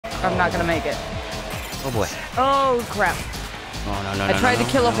I'm not gonna make it. Oh boy. Oh crap. Oh no. I tried to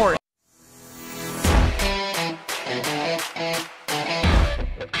kill a horse.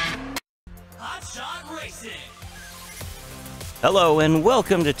 HotShot Racing. Hello and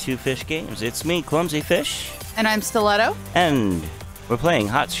welcome to Two Fish Games. It's me, Clumsy Fish. And I'm Stiletto. And we're playing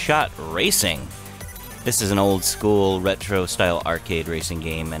HotShot Racing. This is an old school retro style arcade racing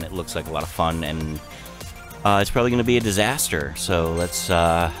game, and it looks like a lot of fun, and it's probably going to be a disaster. So let's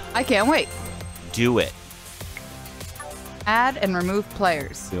I can't wait. do it. Add and remove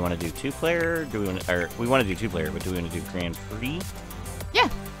players. Do we want to do two-player? We want to do two-player, but do we want to do Grand Prix? Yeah.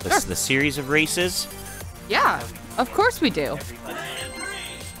 This is the series of races. Yeah. Of course we do.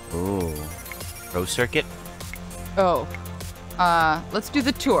 Ooh. Pro Circuit? Oh. Let's do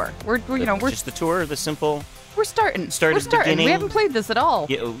the tour. We're just the tour, the simple. we're starting. Start we're at the starting. beginning. We haven't played this at all.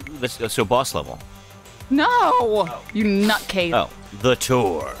 Yeah, so boss level. No. You nutcase. Oh, the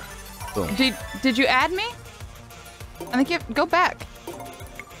tour. Boom. Did you add me? I think you have, go back. You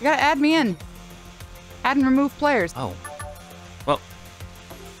gotta add me in. Add and remove players. Oh. Well.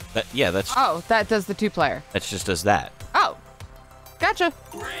 That's Oh, that does the 2-player. that just does that. Oh. Gotcha.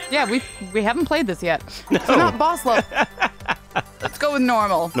 Yeah, we haven't played this yet. No. So not boss level. Let's go with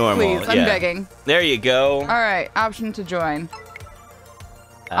normal. Normal, Please, I'm yeah. begging. There you go. All right, option to join.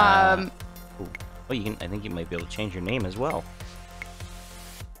 Well, you can. I think you might be able to change your name as well.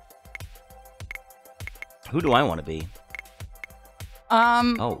 Who do I want to be?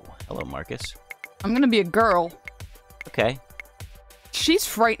 Oh, hello, Marcus. I'm gonna be a girl. Okay. She's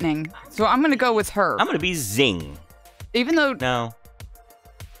frightening, so I'm gonna go with her. I'm gonna be Zing. Even though, No.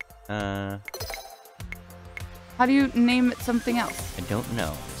 how do you name it something else? I don't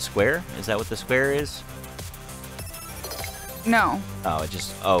know. Square? Is that what the square is? No,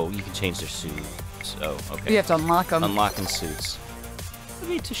 Oh, you can change their suits. Oh, okay. you have to unlock them. Unlocking suits.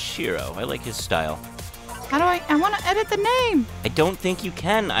 Maybe Toshiro. I like his style. How do I want to edit the name? I don't think you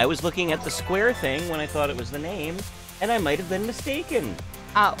can. I was looking at the square thing when I thought it was the name, and I might have been mistaken.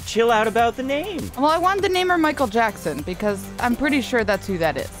 Oh, Chill out about the name. well, I wanted to name her Michael Jackson because I'm pretty sure that's who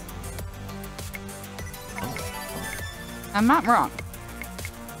that is. I'm not wrong.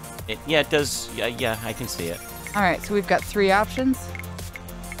 Yeah, it does. Yeah, I can see it. All right, so we've got 3 options.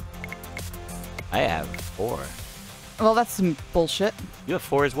 I have 4. Well, that's some bullshit. You have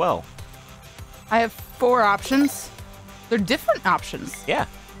 4 as well. I have 4 options. They're different options. Yeah,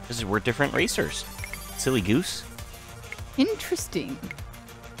 we're different racers. Silly goose. Interesting.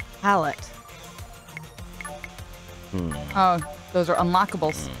 Palette. Hmm. Oh, those are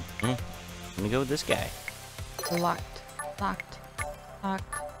unlockables. Let me go with this guy. Locked. Locked.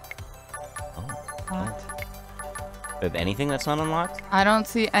 Locked. Oh. Locked. Do I have anything that's not unlocked? I don't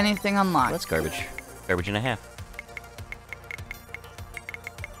see anything unlocked. That's garbage. Garbage and a half.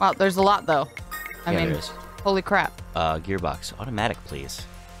 Wow, there's a lot though. I Yeah, mean, there is. holy crap. Gearbox. Automatic, please.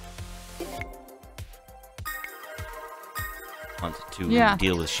 Want to Yeah.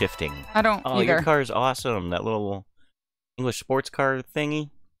 deal with shifting. I don't Oh, either. your car is awesome. That little English sports car thingy.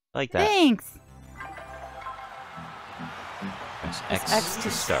 I like that. Thanks. Press X to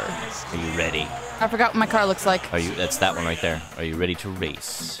start. Are you ready? I forgot what my car looks like. That's that one right there. Are you ready to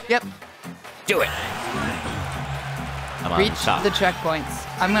race? Yep. Do it! I'm on Reach top. the checkpoints.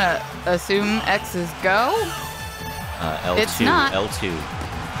 I'm gonna assume X is go. L2. It's not. L2.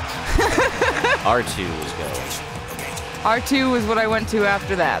 R2 is go. R2 is what I went to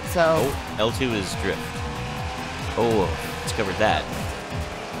after that, so. Oh, L2 is drift. Oh, discovered that.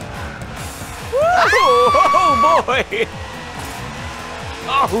 Oh boy!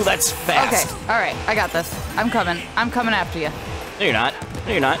 Oh, that's fast. Okay, alright, I got this. I'm coming. I'm coming after you. No, you're not.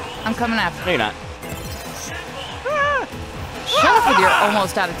 No, you're not. I'm coming after No, you're not. Shut up with your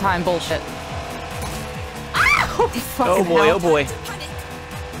almost out of time bullshit. Ah! Oh boy, oh boy.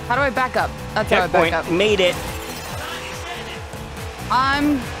 How do I back up? That's how I back Checkpoint. up. Made it.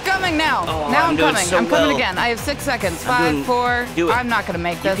 I'm coming now. Oh, now I'm I'm doing coming. so I'm coming well. again. I have 6 seconds. I'm 5, doing- 4. do it. I'm not gonna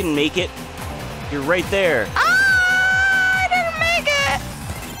make You this. can make it. You're right there. Ah! I didn't make it.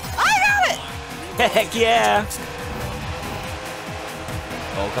 I got it. Heck yeah.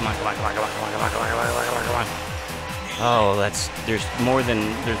 Oh, come on. Oh, there's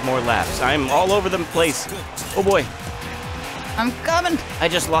more laps. I'm all over the place. Oh boy. I'm coming. I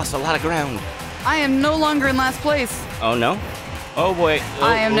just lost a lot of ground. I am no longer in last place, Oh no. Oh boy. Oh,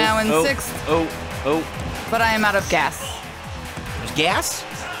 I am now in 6th. Oh. but I am out of gas. There's gas?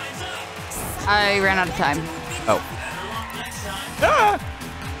 I ran out of time. Oh. Ah!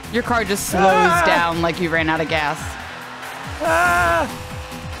 Your car just slows down like you ran out of gas. Ah!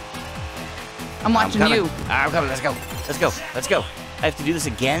 I'm watching you. I'm coming. Let's go. Let's go. Let's go. I have to do this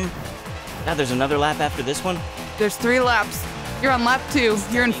again? God, there's another lap after this one? There's 3 laps. You're on lap 2.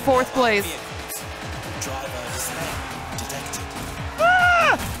 You're in 4th place.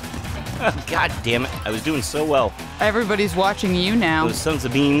 Oh, God damn it. I was doing so well. Everybody's watching you now. Those sons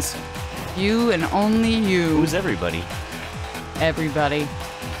of beans. You and only you. Who's everybody? Everybody.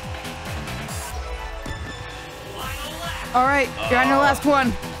 All right, you're on your last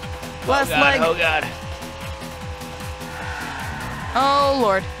one. Last leg. Oh, God. Oh,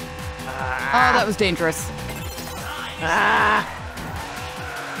 Lord. Oh, that was dangerous. Oh,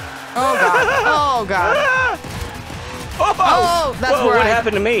 God. Oh, God. Oh, that's whoa, where what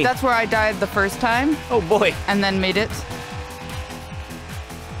happened to me? That's where I died the first time. Oh, boy. And then made it.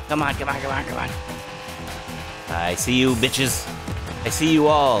 Come on, come on, come on, come on. I see you, bitches. I see you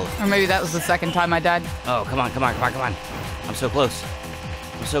all. Or maybe that was the second time I died. Oh, come on, come on, come on, come on. I'm so close.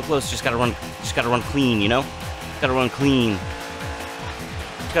 I'm so close. Just gotta run clean, you know? Gotta run clean.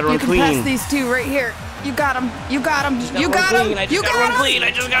 Just gotta run clean. You can pass these 2 right here. You got him. You got him. You got him. You got him. Clean.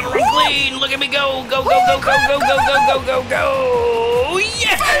 I just gotta run clean. Look at me go. Go, go, go, go, go, go, go, go, go, go.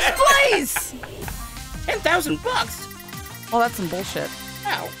 Yeah! First place! $10,000. Well, that's some bullshit.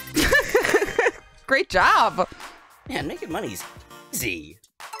 Wow. Great job. Man, making money's easy.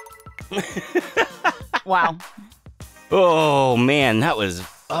 Wow. Oh man, that was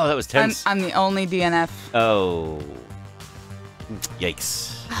tense. I'm the only DNF. Oh.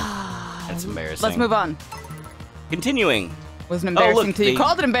 Yikes. That's embarrassing. Let's move on. Continuing. Wasn't embarrassing till you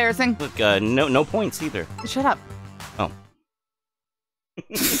called it embarrassing. Look, no points either. Shut up. Oh.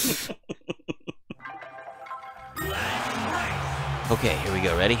 Okay, here we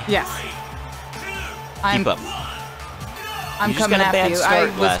go. Ready? Yes. Keep up. I'm coming after you. I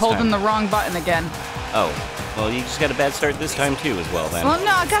was holding the wrong button again. Oh. Well, you just got a bad start this time too, as well, then. Well,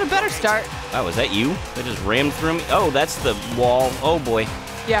 no, I got a better start. Oh, was that you? That just rammed through me? Oh, that's the wall. Oh, boy.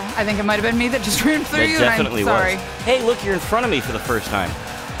 Yeah, I think it might have been me that just rammed through you, Definitely and I'm sorry. Was. Hey, look, you're in front of me for the first time.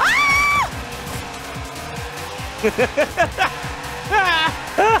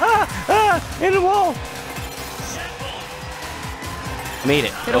 Ah! In the wall. Made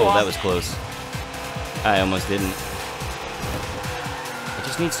it. Hit a wall. That was close. I almost didn't. I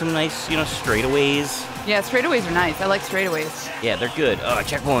just need some nice, straightaways. Yeah, straightaways are nice. I like straightaways. Yeah, they're good. Oh,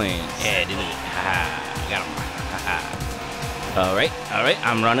 checkpoint. Yeah, did it. Haha. Got him. Haha. All right.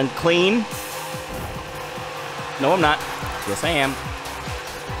 I'm running clean. No, I'm not. Yes, I am.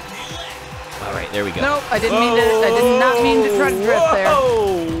 All right, there we go. Nope, I did not mean to try to drift there.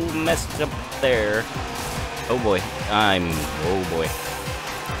 Oh, messed up there. Oh boy. Oh boy.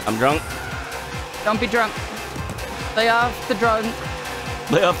 I'm drunk. Don't be drunk. Lay off the drunk.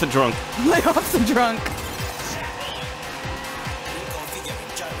 Lay off the drunk. Lay off the drunk.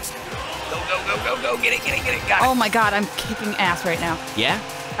 Go. Get it. Got it. Oh my god, I'm kicking ass right now. Yeah?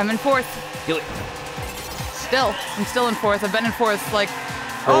 I'm in 4th. Do it. I'm still in 4th. I've been in 4th like,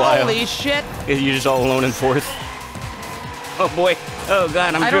 holy shit. You're just all alone in 4th. Oh boy. Oh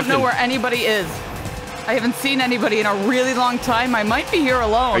god, I'm I drifting. don't know where anybody is. I haven't seen anybody in a really long time. I might be here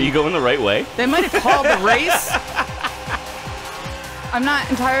alone. Are you going the right way? They might have called the race. I'm not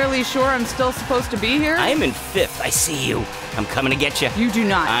entirely sure I'm still supposed to be here. I am in 5th. I see you. I'm coming to get you. You do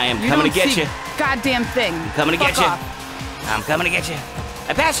not. I am coming to get you. Goddamn thing. I'm coming to get you. I'm coming to get you.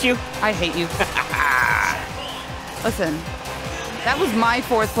 I passed you. I hate you. Listen, that was my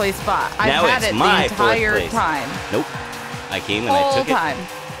 4th place spot. I've had it the entire time. Nope. I came and I took it. I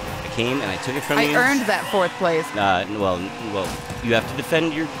came and I took it from you. I earned that 4th place. Well, you have to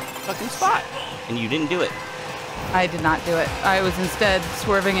defend your fucking spot, and you didn't do it. I did not do it. I was instead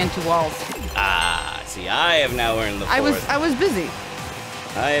swerving into walls. See, I have now earned the 4th. I was busy.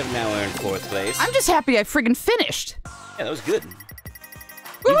 I have now earned 4th place. I'm just happy I friggin' finished. Yeah, that was good.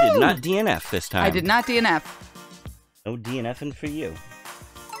 You did not DNF this time. I did not DNF. No DNFing for you.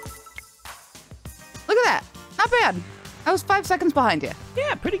 Look at that. Not bad. I was 5 seconds behind you.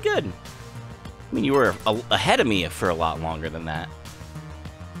 Yeah, pretty good. I mean, you were ahead of me for a lot longer than that.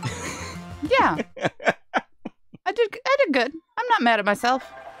 Yeah. I did good. I'm not mad at myself.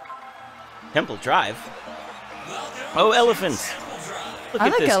 Temple Drive. Oh, elephants. I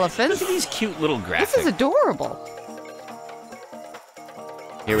like elephants. Look at these cute little graphics. This is adorable.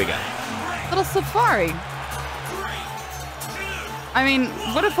 Here we go. Little safari. I mean,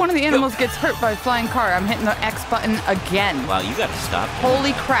 what if one of the animals gets hurt by a flying car? I'm hitting the X button again. Wow, you gotta stop.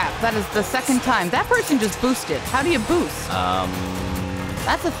 Holy crap, that is the second time. That person just boosted. How do you boost?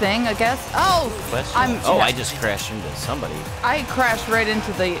 That's a thing, I guess. Oh! I just crashed into somebody. I crashed right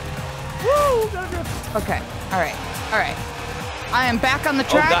into the... Woo! Okay, alright. I am back on the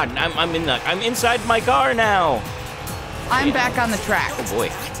track. Oh god, I'm inside my car now. I'm back on the track. Oh boy.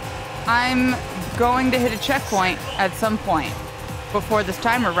 I'm going to hit a checkpoint at some point before this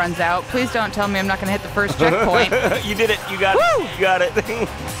timer runs out. Please don't tell me I'm not going to hit the first checkpoint. You did it. You got Woo! it. You got it.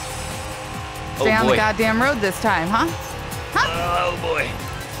 Stay on the goddamn road this time, huh? Oh boy.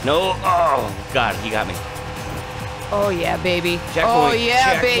 No. Oh God, he got me. Oh yeah, baby. Checkpoint. Oh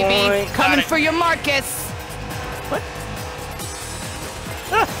yeah, Checkpoint. baby. Got Coming it. for your Marcus. What?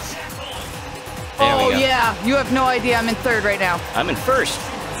 There we Oh go. yeah. You have no idea. I'm in third right now. I'm in first.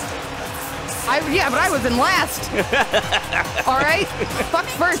 Yeah, but I was in last. All right? Fuck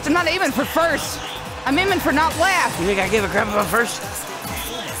first. I'm not aiming for first. I'm aiming for not last. You think I give a crap about first?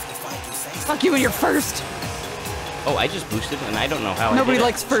 Fuck you and your first. Oh, I just boosted, and I don't know how Nobody I did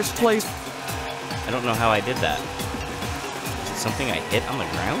likes first place. it. I don't know how I did that. Something I hit on the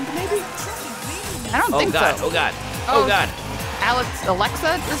ground, maybe? I don't think God, so. oh God, Oh. oh God.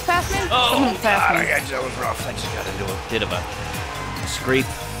 Alexa just passed me? Oh Someone God, passed me. that was rough. I just got into a bit of a scrape.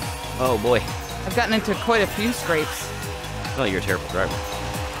 Oh boy. I've gotten into quite a few scrapes. Oh, you're a terrible driver.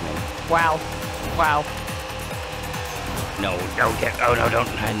 Wow. Wow. No, don't get. Oh no, don't.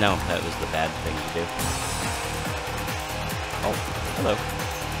 I know that was the bad thing to do. Oh, hello.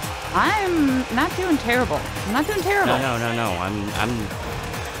 I'm not doing terrible. I'm not doing terrible. No. I'm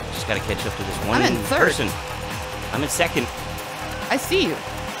just gotta catch up to this one I'm in third. person. I'm in second. I see you.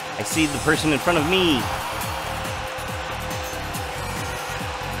 I see the person in front of me.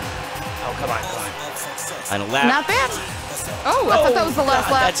 Oh, come on. Final lap. Not bad. Oh, I thought that was the last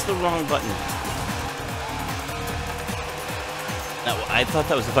God, lap. That's the wrong button. No, I thought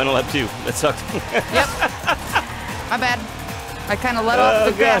that was the final lap too. That sucked. Yep. My bad. I kind of let off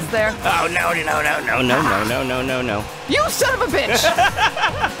the gas there. Oh, no. You son of a bitch!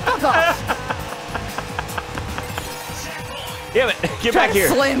 Fuck off. Damn it. Get Try back to here.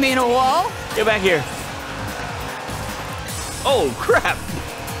 slam me in a wall. Get back here. Oh, crap.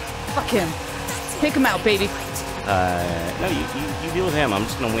 Fuck him. Take him out, baby. No, you deal with him. I'm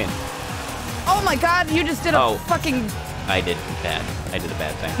just gonna win. Oh my god, you just did a fucking... I did bad. I did a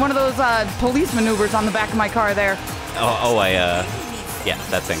bad thing. one of those police maneuvers on the back of my car there. Yeah,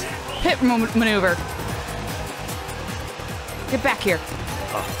 that thing. Pit maneuver. Get back here.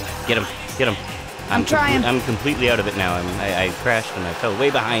 Oh, get him. I'm trying. I'm completely out of it now. I crashed and I fell way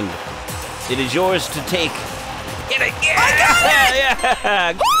behind. It is yours to take. Get it! Yeah!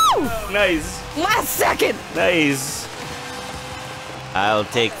 I got it! Yeah! Woo! Nice. Last second. Nice. I'll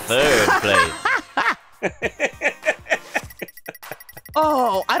take third place.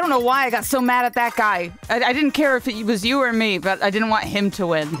 Oh, I don't know why I got so mad at that guy. I didn't care if it was you or me, but I didn't want him to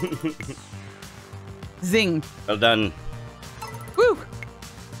win. Zing. Well done. Woo!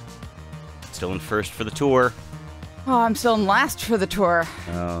 Still in first for the tour. Oh, I'm still in last for the tour.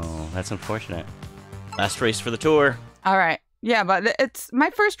 Oh, that's unfortunate. Last race for the tour. All right. Yeah, but my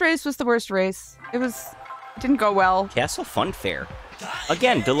first race was the worst race. It didn't go well. Castle Fun Fair.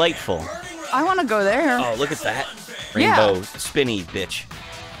 Again, delightful. I want to go there. Oh, look at that. Yeah. Rainbow spinny bitch.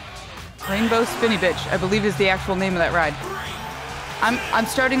 Rainbow Spinny Bitch, I believe is the actual name of that ride. I'm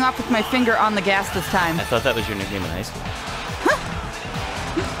starting off with my finger on the gas this time. I thought that was your nickname in high school.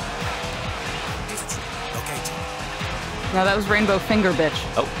 No, that was Rainbow Finger Bitch.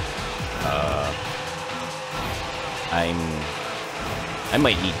 Oh. I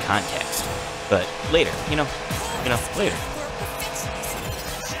might need context, but later, later.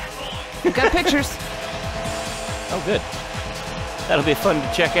 We've got pictures. Oh, good. That'll be fun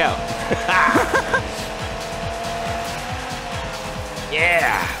to check out.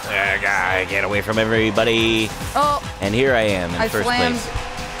 Yeah. I get away from everybody. Oh. And here I am in I first slammed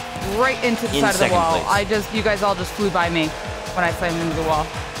place. right into the In side of the second wall. place. You guys all just flew by me when I slammed into the wall.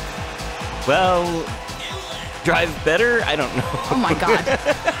 Well, drive better? I don't know. Oh my god.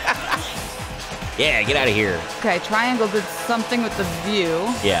 Yeah, get out of here. Okay, triangle did something with the view.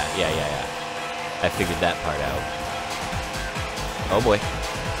 Yeah. I figured that part out. Oh boy.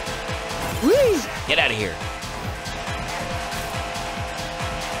 Whee! Get out of here.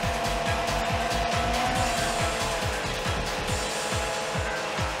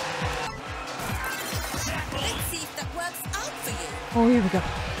 Let's see if that works out for you. Oh, here we go.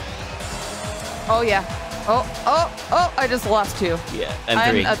 Oh, yeah. Oh, I just lost two. Yeah, and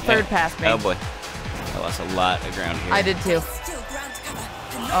three. A third past me. Oh boy. I lost a lot of ground here. I did too. Still ground to cover.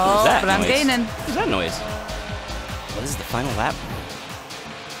 Oh, that but I'm noise? gaining. What's that noise? What is the final lap?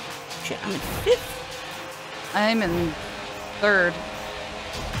 Shit, I'm in fifth. I'm in third.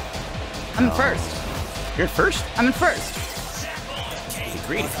 I'm in first. You're in first? I'm in first. It'd be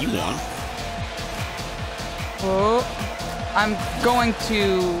great if you won. Oh, I'm going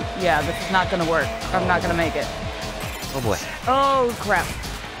to... Yeah, this is not going to work. I'm not going to make it. Oh boy. Oh, crap.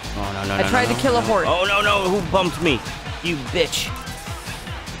 Oh no no I no. tried no, to kill a no. horse. Oh no no! Who bumped me? You bitch!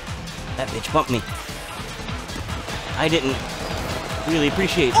 That bitch bumped me. I didn't really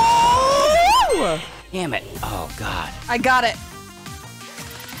appreciate it. Oh! Damn it! Oh god. I got it.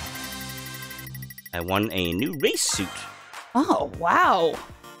 I won a new race suit Oh, wow.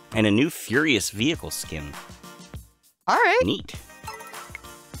 and a new Furious vehicle skin. All right. Neat.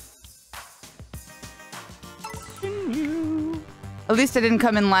 At least I didn't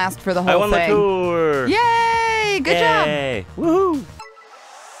come in last for the whole I won thing. the tour. Yay! Good job. Yay. Woohoo!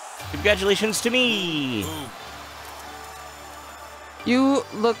 Congratulations to me. You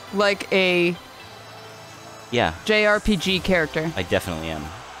look like a Yeah, JRPG character. I definitely am.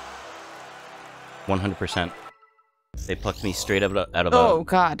 100%. They plucked me straight up out of Oh, a...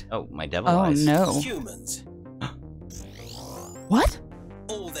 God. Oh, my devil Oh, eyes. no. Humans. What?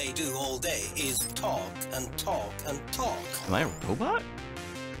 All they do all day is talk and talk and talk. Am I a robot?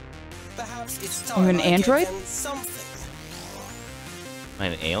 Perhaps it's You time an I android? gave them something Am I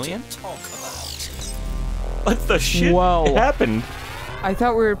an alien? to talk about. What the shit Whoa. happened? I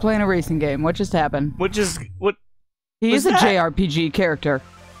thought we were playing a racing game. What just happened? What just... What... He was is a that? JRPG character.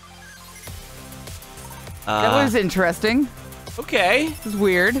 That was interesting. Okay. It was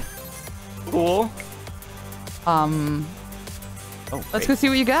weird. Cool. Oh, Let's go see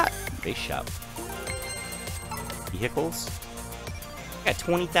what you got. Base shop. Vehicles. Got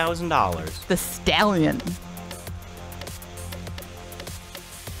 $20,000. The Stallion.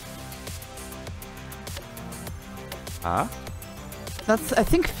 Huh? That's, I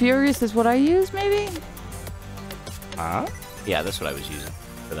think Furious is what I use, maybe? Huh? Yeah, that's what I was using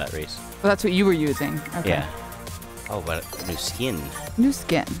for that race. Well, that's what you were using. Okay. Yeah. Oh, but a new skin. New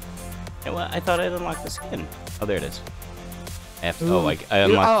skin. Yeah, well, I thought I'd unlock the skin. Oh, there it is. I have to, Ooh. oh, I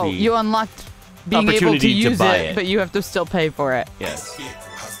unlocked the... you unlocked being able to opportunity to use buy it, it. but you have to still pay for it. Yes. Vehicle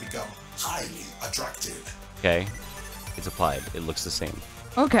has become highly attractive. Okay. It's applied. It looks the same.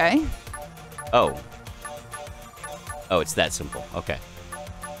 Okay. Oh. Oh, it's that simple. Okay.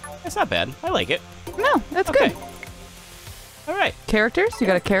 That's not bad. I like it. No, that's Okay. good. All right. Characters? You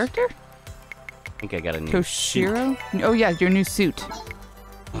got a character? I think I got a new Toshiro? Oh, yeah, your new suit. suit.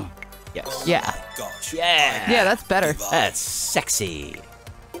 Yes. Yeah. Gosh. Yeah. Yeah, that's better. That's sexy.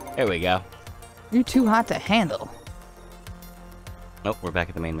 There we go. You're too hot to handle. Nope, we're back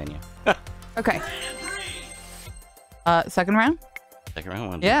at the main menu. Okay. Second round? Second round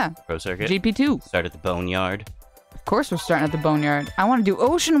one. Yeah. Pro circuit. GP2. Start at the boneyard. Of course we're starting at the Boneyard. I want to do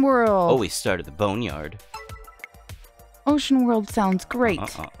Ocean World. Oh, we start at the boneyard. Ocean World sounds great.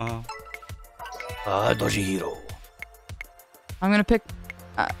 Dojihiro. I'm going to pick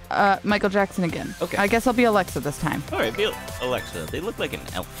Michael Jackson again. Okay. I guess I'll be Alexa this time. All right, Alexa. They look like an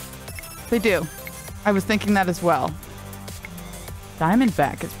elf. They do. I was thinking that as well.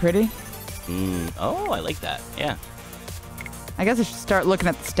 Diamondback is pretty. Oh, I like that. Yeah. I guess I should start looking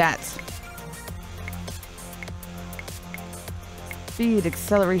at the stats. Speed,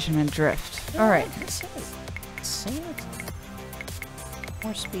 acceleration, and drift. All right.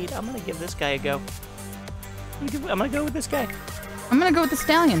 More speed. I'm gonna give this guy a go. I'm gonna go with this guy. I'm going to go with the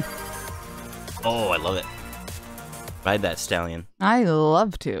Stallion. Oh, I love it. Ride that stallion. I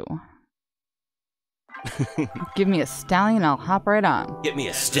love to. Give me a Stallion, I'll hop right on. Get me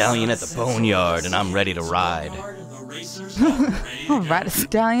a stallion at the boneyard, and I'm ready to ride. I'll ride a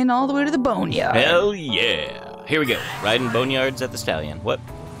Stallion all the way to the Boneyard. Hell yeah! Here we go. Riding boneyards at the stallion. What?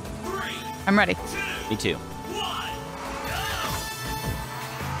 I'm ready. Me too.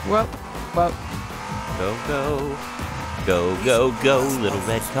 Whoa. Whoa. Go, go. Go, go, go, little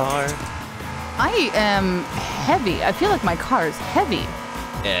red car. I am heavy. I feel like my car is heavy.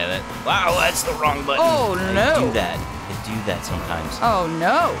 Yeah, wow, that's the wrong button. Oh, no. I do that. I do that sometimes. Oh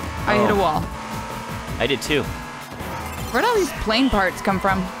no. I hit a wall. I did too. Where'd all these plane parts come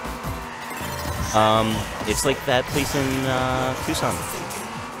from? It's like that place in Tucson.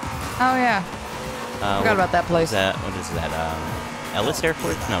 Oh yeah. Forgot about that place. What is that? Ellis Air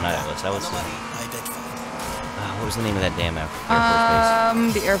Force? No, not Ellis. Ellis. What was the name of that damn Air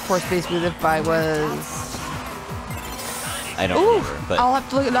Force The Air Force Base we lived by was... base? I don't Ooh, remember. But I'll have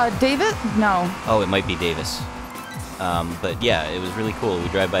to look at David? No. oh, it might be Davis. But yeah, it was really cool. We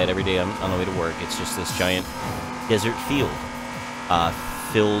drive by it every day on the way to work. It's just this giant desert field,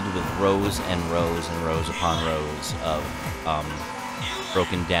 filled with rows and rows and rows upon rows of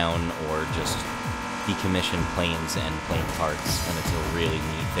broken down or just decommissioned planes and plane parts, and it's a really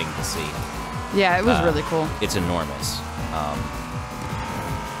neat thing to see. Yeah, it was really cool. It's enormous,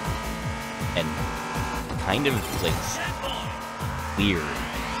 and kind of like weird,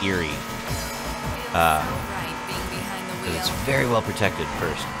 eerie. Right, being behind because it's very well protected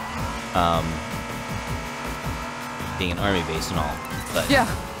first. Being an army base and all, but Yeah.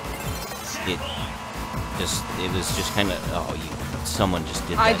 it was just kind of someone just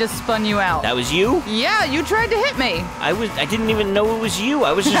did that. I just spun you out. That was you? Yeah, you tried to hit me. I didn't even know it was you.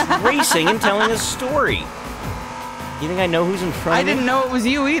 I was just racing and telling a story. You think I know who's in front I of me? didn't know it was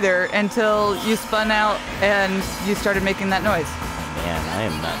you either until you spun out and you started making that noise. Man, I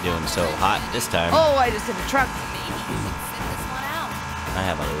am not doing so hot this time. Oh, I just hit a truck. I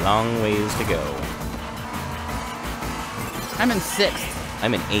have a long ways to go. I'm in 6th.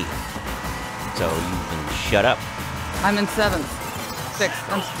 I'm in 8th. So you can shut up. I'm in 7th. 6th.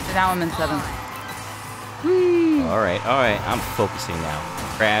 Now I'm in 7th. All right. I'm focusing now.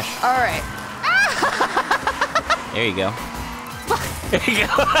 Crash. All right. There you go. There you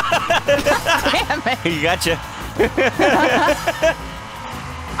go. Damn it. You gotcha.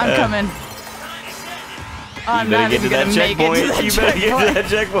 I'm coming. I'm You better not get to even that gonna make it checkpoint. to that You better get to checkpoint. that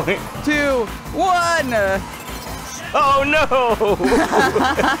checkpoint. 2, 1. Oh no!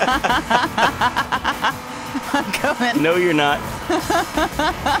 I'm coming. No, you're not.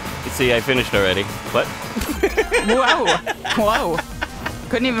 See, I finished already. What? Whoa.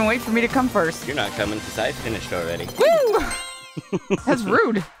 Couldn't even wait for me to come first. You're not coming because I finished already. Woo! That's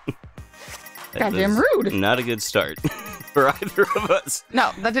rude. Goddamn was rude. Not a good start for either of us.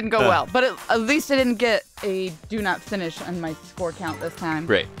 No, that didn't go well. But at least I didn't get a do not finish on my score count this time.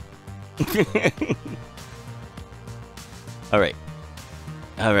 Great. All right.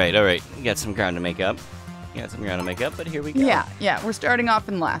 You got some ground to make up. But here we go. Yeah. We're starting off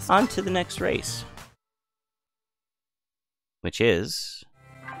in last. On to the next race. Which is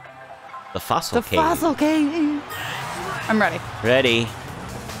the Fossil Cave. Fossil Cave. I'm ready. Ready.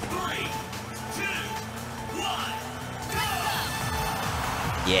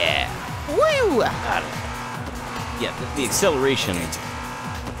 Yeah. Woo! Got it. Yeah, the acceleration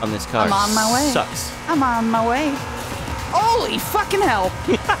on this car I'm on my way. sucks. I'm on my way. Holy fucking hell!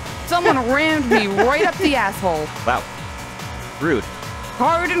 Someone rammed me right up the asshole. Wow. Rude.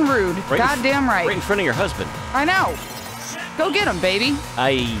 Hard and rude. Goddamn right. Right in front of your husband. I know. Go get him, baby.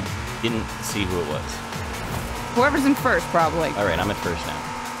 I didn't see who it was. Whoever's in first, probably. All right, I'm at first now.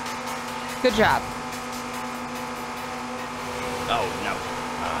 Good job. Oh, no.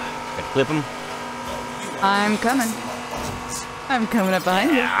 Gonna clip him. I'm coming. I'm coming up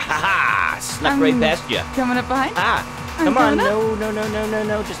behind you. Ha! Snuck right past you. Coming up behind you. Ah! I'm Come on. coming up.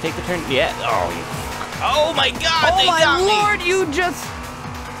 No. Just take the turn. Yeah. Oh, you. Oh, my God. Oh They my got lord, me. you just...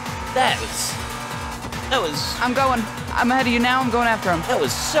 That was I'm going. I'm ahead of you now. I'm going after him. That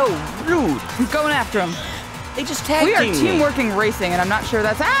was so rude. I'm going after him. They just tag We are teamed me. teamworking racing, and I'm not sure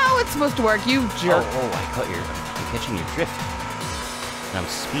that's how it's supposed to work. You jerk. I'm catching your drift. And I'm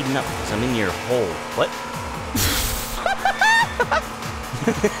speeding up because I'm in your hole. What?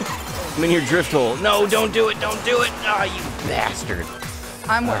 I'm in your drift hole. No, don't do it. Don't do it. Ah, you bastard.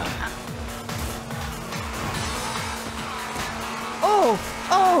 I'm working. Oh.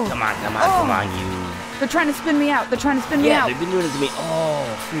 Come on, you. They're trying to spin me out. They're trying to spin me Yeah, out. they've been doing it to me all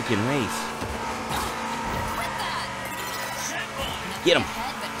freaking race. Get him.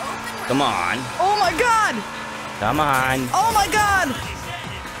 Come on. Oh my god. Come on. Oh my god.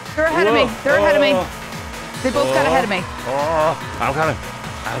 They're ahead of me. They're ahead of me. They both got ahead of me. Oh, I'm coming.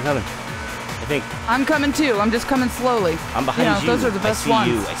 I think. I'm coming too. I'm just coming slowly. I'm behind you. Those are the best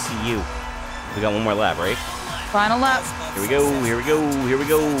ones. I see you. We got one more lap, right? Final lap. Here we go.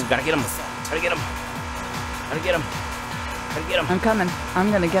 Gotta get him. I'm coming.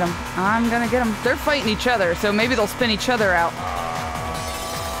 I'm gonna get them. They're fighting each other, so maybe they'll spin each other out.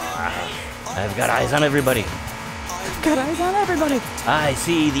 I've got eyes on everybody. Got eyes on everybody. I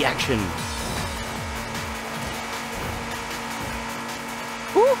see the action.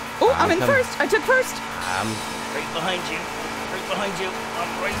 Ooh, I'm in coming. first. I took first. I'm right behind you. I'm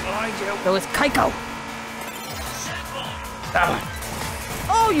right behind you. So is Kaiko. Ah,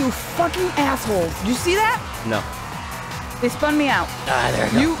 Oh, you fucking assholes. Did you see that? no. They spun me out. There I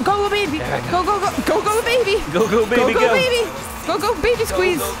go. You go, baby. There I Go, baby. Go, baby, Go, baby. Go, baby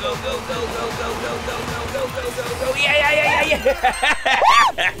squeeze. Go. Yeah.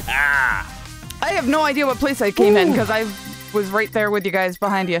 I have no idea what place I came in because I was right there with you guys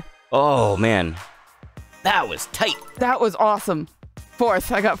behind you. Oh, man. That was tight. That was awesome.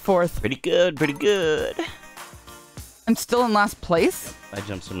 Fourth. I got fourth. Pretty good. I'm still in last place. I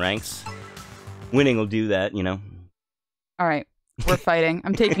jumped some ranks. Winning will do that, you know. All right. We're fighting.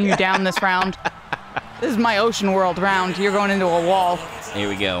 I'm taking you down this round. This is my ocean world round. You're going into a wall. Here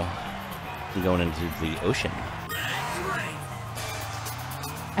we go. I'm going into the ocean.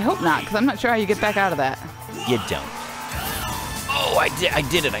 I hope not, because I'm not sure how you get back out of that. You don't. Oh, I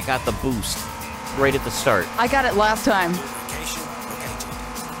did it. I got the boost right at the start. I got it last time. Location located.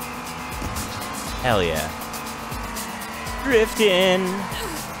 Hell yeah. Drifting.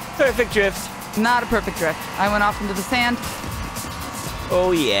 Perfect drift. Not a perfect drift. I went off into the sand,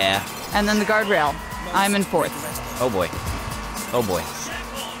 Oh yeah. and then the guardrail. I'm in fourth, Oh boy. Oh boy.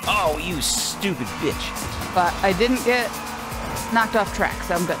 Oh, you stupid bitch. but I didn't get knocked off track,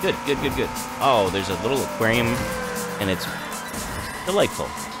 so I'm good. Good, good, good, good. Oh, there's a little aquarium, and it's delightful.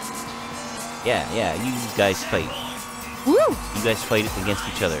 Yeah, yeah, you guys fight. Woo! You guys fight against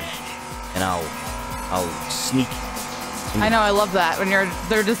each other, and I'll sneak. I know, I love that when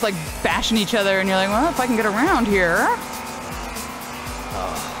they're just like bashing each other, and you're like, well, if I can get around here,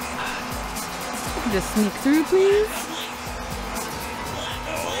 I can just sneak through, please.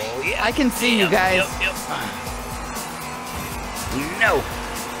 Oh yeah. I can see you guys. Yep. No.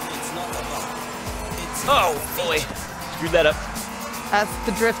 It's not a bug. It's Oh boy. Screwed that up. That's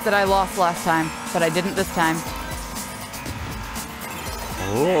the drift that I lost last time, but I didn't this time.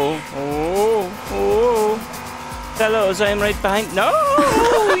 Oh. Fellows, I am right behind. No,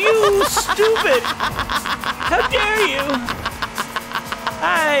 you stupid! How dare you!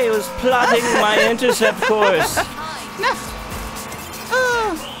 I was plotting my intercept course. No.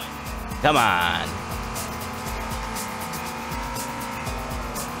 Come on.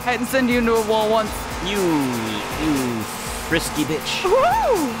 I didn't send you into a wall once. You frisky bitch.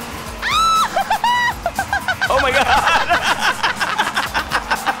 Woo! Oh my god!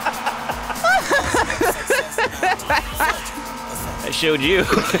 I showed you.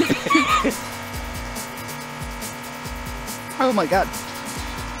 Oh my god.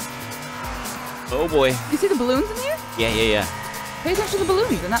 Oh boy. You see the balloons in here? Yeah. Pay attention to the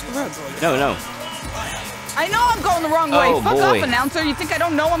balloons and not the road. No. I know I'm going the wrong way. Oh, Fuck boy. off, announcer. You think I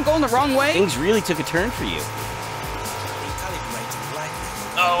don't know I'm going the wrong way? Things really took a turn for you. recalibrating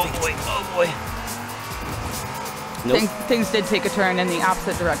lightly. Oh boy. Nope. Things did take a turn in the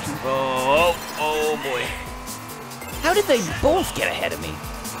opposite direction. Oh boy. How did they both get ahead of me?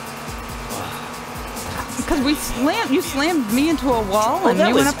 Because you slammed me into a wall and that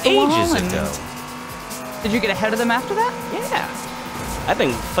you went was up the wall. ages And ago. did you get ahead of them after that? Yeah. I've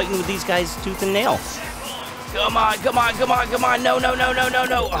been fighting with these guys tooth and nail. Come on.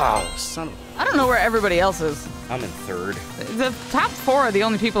 No. Oh, son of I don't know where everybody else is. a... I'm in third. The top 4 are the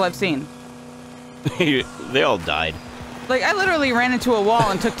only people I've seen. They all died. Like, I literally ran into a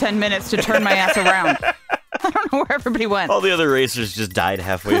wall and took 10 minutes to turn my ass around. I don't know where everybody went. All the other racers just died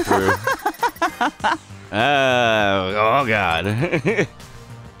halfway through. Oh, God.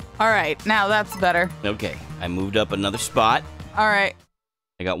 All right, now that's better. Okay, I moved up another spot. All right,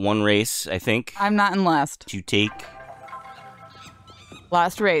 I got one race, I think, I'm not in last. to take.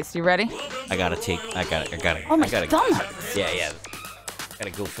 Last race, you ready? I gotta take. I gotta. Oh my I gotta. thumb. Yeah.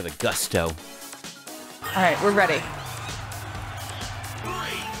 Gotta go for the gusto. All right, we're ready.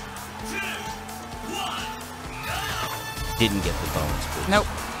 Didn't get the bonus boost. Nope,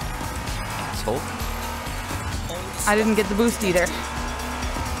 Asshole. I didn't get the boost either.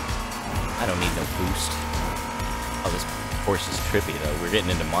 I don't need no boost. Oh, this course is trippy though. We're getting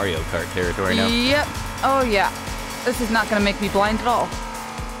into Mario Kart territory now. Yep. Oh yeah. This is not gonna make me blind at all.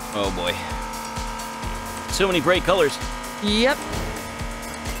 Oh boy. So many bright colors. Yep.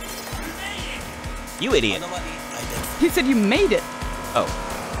 You idiot. Anomaly identified. You said you made it. Oh,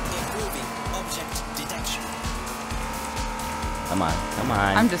 Improving object detection. come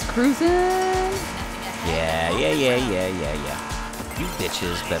on. I'm just cruising. Yeah. You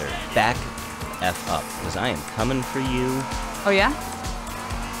bitches better back F up, because I am coming for you. Oh yeah?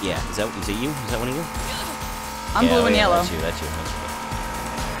 Yeah, is it you? Is that one of you? I'm blue and yellow. That's you.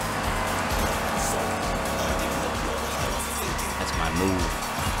 That's my move.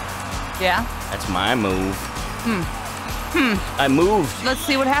 Yeah? That's my move. I moved. Let's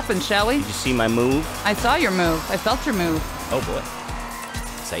see what happens, shall we? Did you see my move? I saw your move. I felt your move. Oh boy.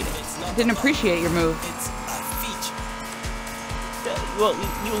 Exciting. I didn't appreciate your move. It's a feature. Well,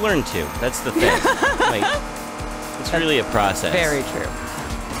 you learn to. That's the thing. Like, it's really a process. Very true.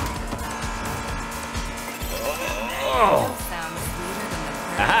 Oh.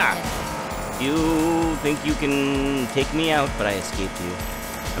 Aha! You think you can take me out, but I escaped you.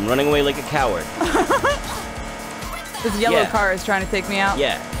 I'm running away like a coward. This yellow Yeah. car is trying to take me out.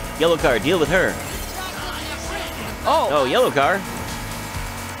 Yeah. Yellow car, deal with her. Oh, Oh, yellow car.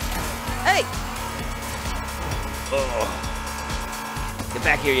 hey! Oh. Get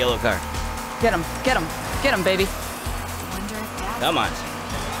back here, yellow car. Get him, baby. Come on.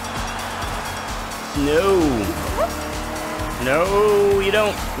 No. No, you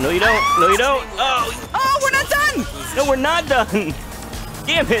don't. No, you don't. No, you don't. Oh. Oh, we're not done! No, we're not done.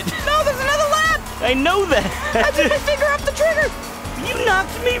 Damn it. No, there's another lap. I know that. I put my finger off the trigger. You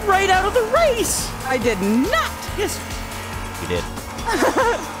knocked me right out of the race. I did not. Yes. You did.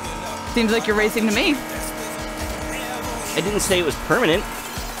 Seems like you're racing to me. I didn't say it was permanent.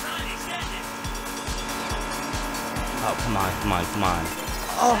 Oh, come on, come on, come on.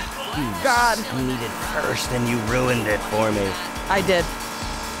 Oh, God. You needed first and you ruined it for me. I did.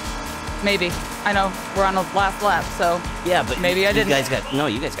 Maybe. I know we're on the last lap, so Yeah, but maybe I didn't.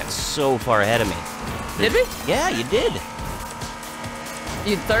 You guys got so far ahead of me. Did we? Yeah, you did.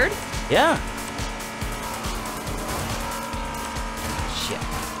 You third? Yeah. Shit.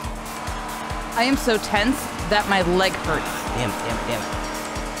 I am so tense that my leg hurts. Damn it, damn it, damn it.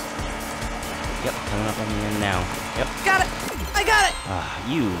 Yep, coming up on the end now. Yep. Got it. I got it.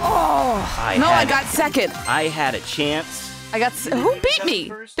 You. Oh. I got second. I had a chance. Who beat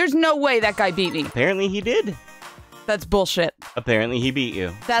me? There's no way that guy beat me. Apparently he did. That's bullshit. Apparently he beat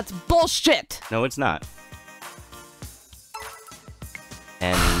you. That's bullshit. No, it's not.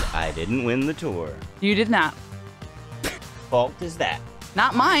 And I didn't win the tour. You did not. Fault is that?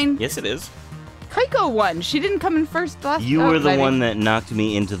 Not mine. Yes, it is. Kaiko won. She didn't come in first last. You were the one that knocked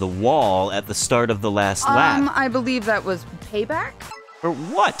me into the wall at the start of the last lap. I believe that was payback For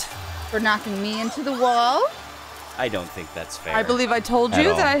what? for knocking me into the wall. I don't think that's fair. I believe I told At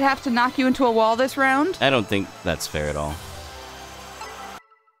you all. that I'd have to knock you into a wall this round. I don't think that's fair at all.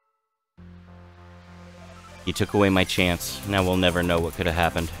 You took away my chance. Now we'll never know what could have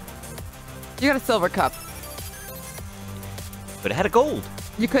happened. You got a silver cup. But it had a gold.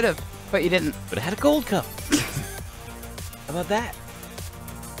 You could have, but you didn't. But it had a gold cup. How about that?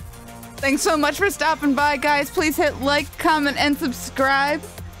 Thanks so much for stopping by, guys. Please hit like, comment, and subscribe.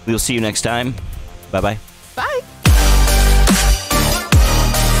 We'll see you next time. Bye-bye. Bye.